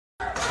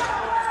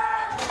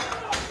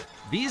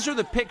These are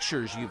the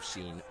pictures you've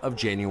seen of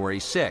January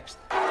 6th.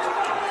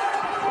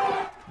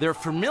 They're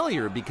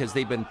familiar because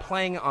they've been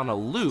playing on a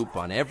loop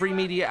on every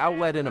media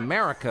outlet in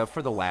America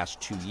for the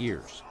last 2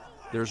 years.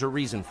 There's a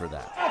reason for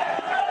that.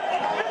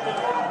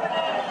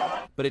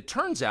 But it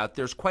turns out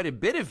there's quite a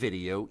bit of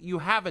video you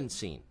haven't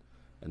seen.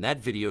 And that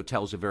video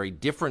tells a very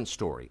different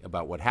story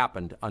about what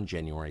happened on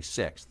January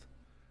 6th.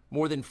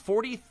 More than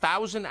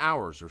 40,000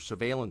 hours of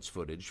surveillance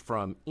footage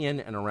from in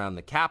and around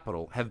the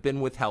Capitol have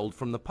been withheld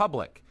from the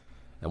public.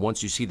 And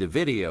once you see the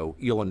video,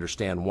 you'll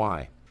understand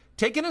why.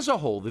 Taken as a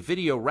whole, the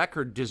video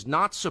record does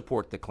not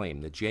support the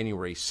claim that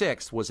January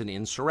 6th was an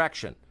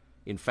insurrection.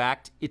 In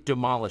fact, it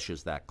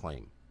demolishes that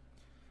claim.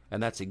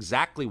 And that's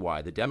exactly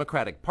why the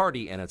Democratic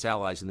Party and its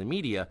allies in the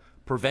media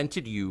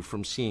prevented you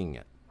from seeing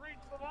it.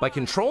 By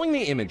controlling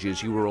the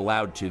images you were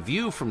allowed to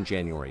view from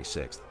January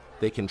 6th,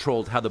 they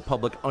controlled how the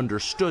public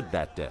understood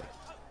that day.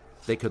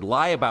 They could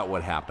lie about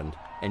what happened,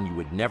 and you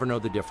would never know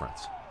the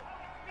difference.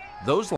 Those